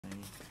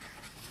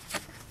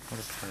What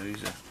a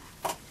poser.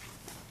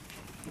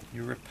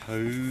 You're a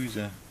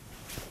poser.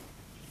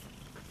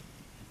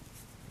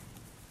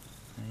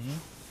 Eh?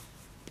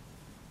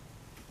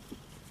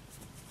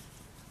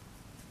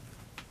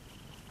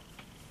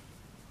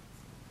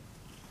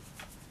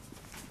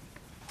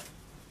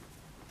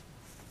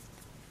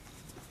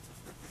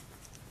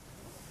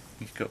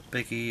 He's got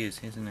big ears,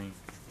 hasn't he?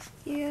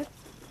 Yeah. You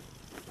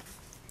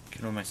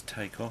can almost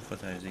take off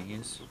with those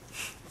ears.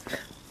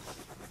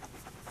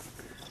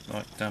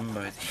 Like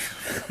Dumbo.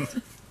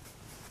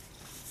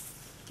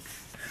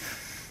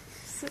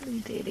 Silly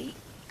Daddy.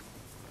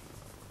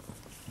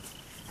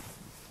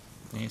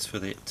 As for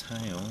that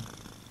tail.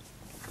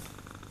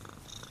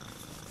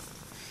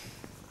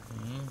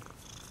 Yeah.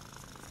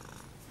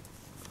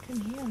 Can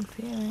hear him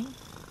pairing.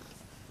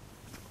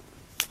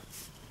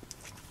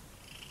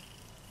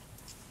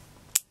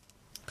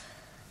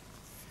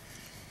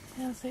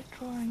 How's that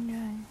drawing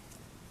going?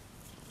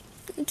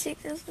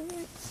 Check this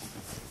again.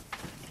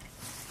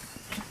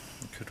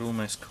 We could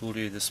almost call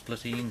you the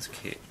split ends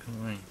cat,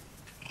 couldn't we?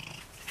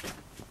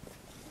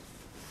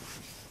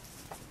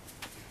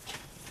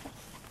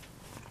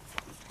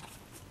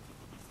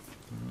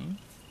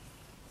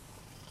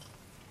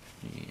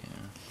 Yeah.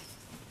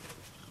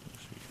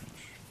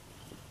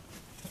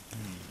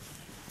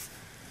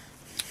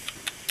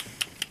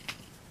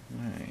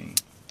 Hey.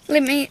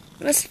 Let me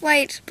just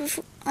wait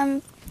before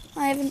I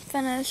haven't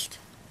finished.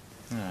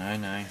 No,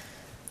 no.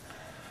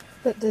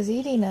 But does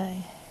Eddie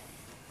know?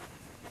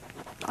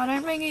 I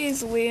don't think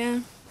he's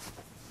aware.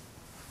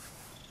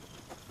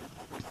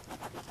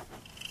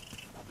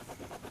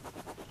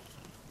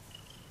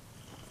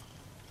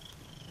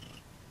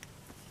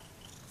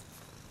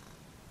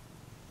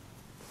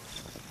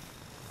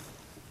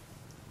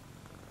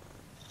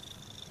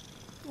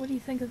 What do you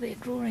think of that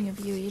drawing of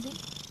you, Eddie?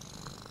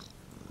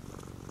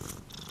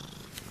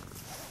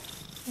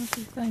 What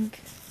do you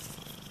think?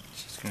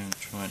 She's going to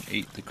try and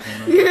eat the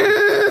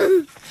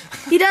corner.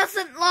 He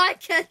doesn't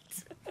like it.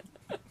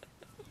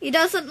 He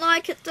doesn't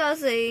like it,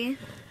 does he?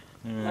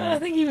 I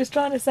think he was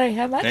trying to say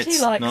how much he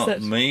likes That's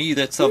it. not me,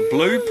 that's a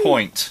blue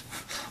point.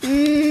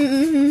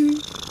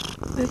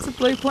 That's a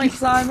blue point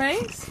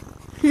Siamese.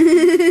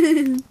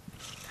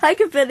 Take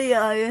a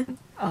video.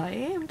 I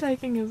am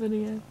taking a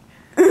video.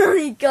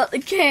 He got the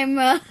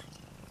camera.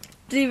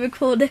 Did he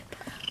record it?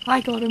 I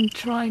got him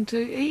trying to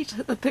eat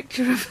the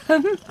picture of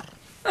him.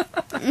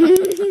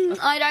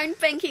 I don't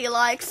think he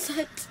likes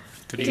it.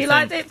 Do you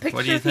like that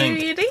picture of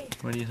you, Eddie?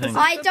 What do you think?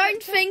 I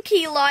don't think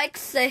he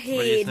likes the head.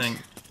 What do you think?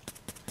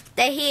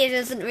 The head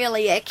isn't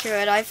really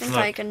accurate. I think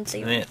Look, I can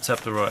see. It's up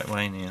the right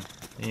way now.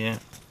 Yeah.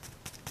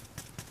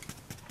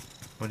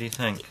 What do you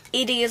think?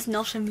 Eddie is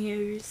not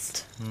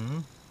amused. Hmm?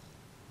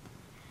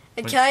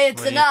 Okay, it's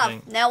what do you enough.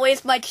 think? Now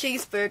where's my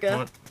cheeseburger?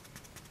 What?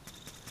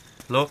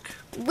 Look.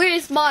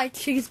 Where's my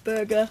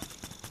cheeseburger?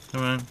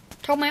 Come on.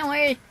 Tell me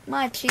where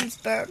my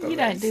cheeseburger You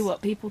don't is. do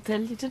what people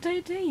tell you to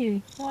do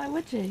you? Why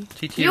would you?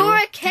 You're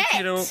a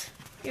cat.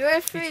 You're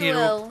a free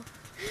will.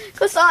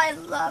 Because I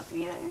love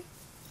you.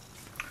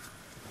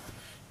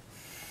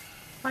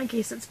 I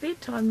guess it's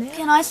bedtime now.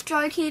 Can I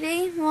stroke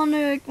Eddie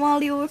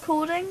while you're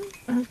recording?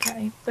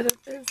 Okay, but it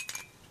is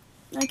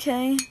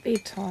Okay.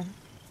 bedtime.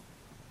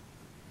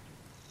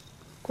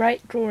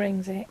 Great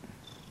drawing, Zach.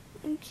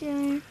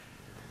 Okay.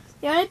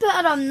 The only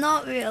part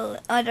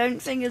I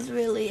don't think is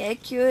really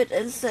accurate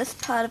is this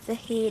part of the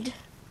head.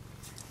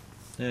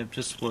 Yeah,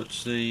 just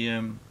watch the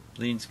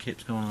lens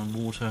kept going on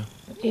water.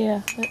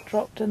 Yeah, it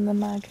dropped in the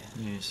mug.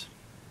 Yes.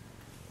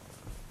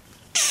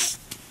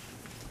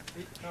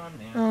 Bedtime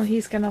now. Oh,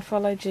 he's going to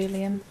follow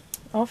Julian.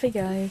 Off he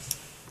goes.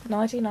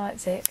 Nighty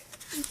night, Zach.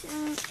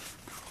 Okay.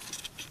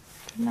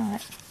 Good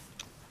night.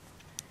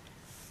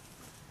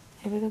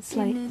 Have a good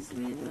sleep. It needs to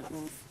be a bit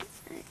more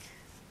thick.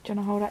 Do you want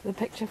to hold up the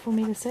picture for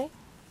me to see?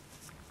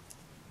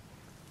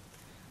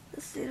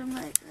 Let's see them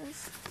like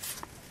this.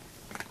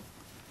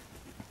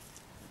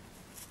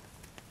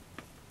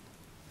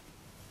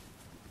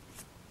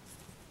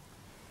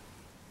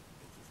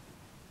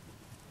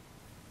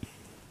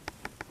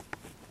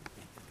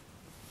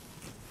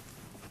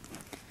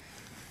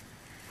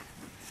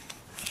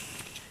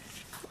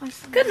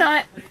 Good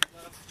night.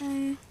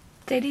 Hey.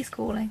 Daddy's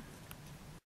calling.